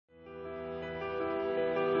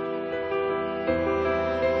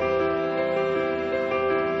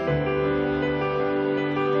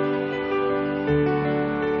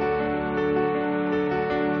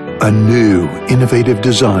A new, innovative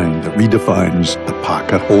design that redefines the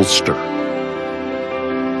pocket holster.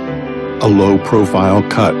 A low-profile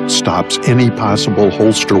cut stops any possible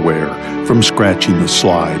holster wear from scratching the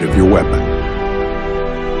slide of your weapon.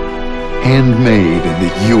 Handmade in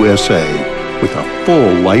the USA with a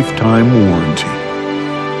full lifetime warranty.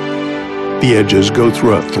 The edges go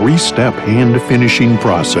through a 3-step hand finishing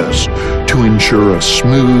process to ensure a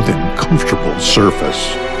smooth and comfortable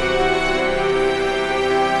surface.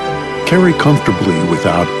 Carry comfortably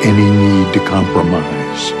without any need to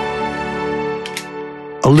compromise.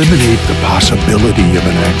 Eliminate the possibility of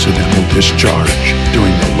an accidental discharge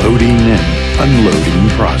during the loading and unloading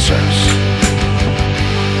process.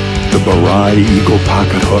 The BORAII Eagle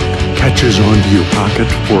Pocket Hook catches onto your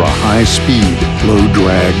pocket for a high-speed,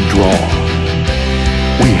 low-drag draw.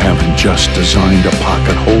 We haven't just designed a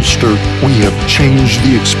pocket holster, we have changed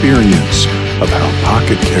the experience of how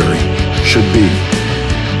pocket carry should be.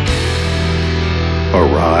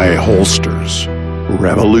 BORAII Holsters,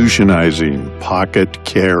 revolutionizing pocket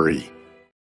carry.